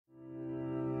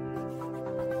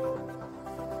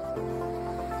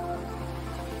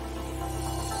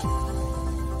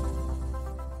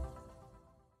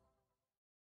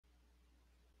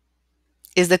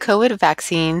Is the COVID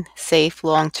vaccine safe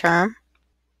long term?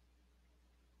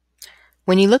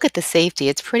 When you look at the safety,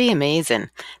 it's pretty amazing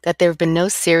that there have been no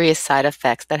serious side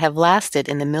effects that have lasted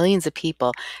in the millions of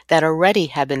people that already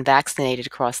have been vaccinated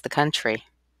across the country.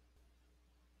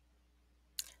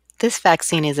 This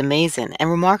vaccine is amazing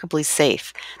and remarkably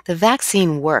safe. The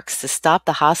vaccine works to stop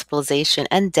the hospitalization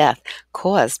and death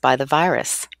caused by the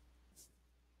virus.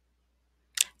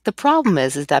 The problem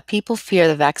is that people fear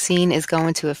the vaccine is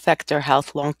going to affect their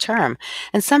health long term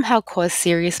and somehow cause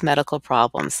serious medical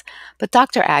problems. But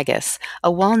Dr. Agus,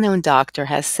 a well-known doctor,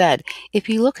 has said if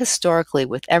you look historically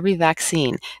with every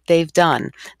vaccine they've done,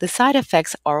 the side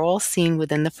effects are all seen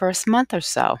within the first month or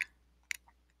so.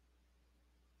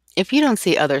 If you don't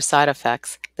see other side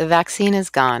effects, the vaccine is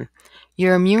gone.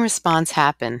 Your immune response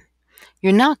happened.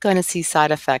 You're not going to see side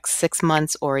effects 6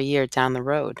 months or a year down the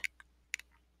road.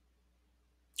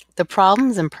 The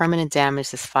problems and permanent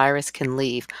damage this virus can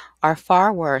leave are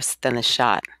far worse than the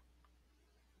shot.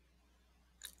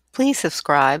 Please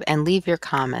subscribe and leave your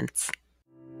comments.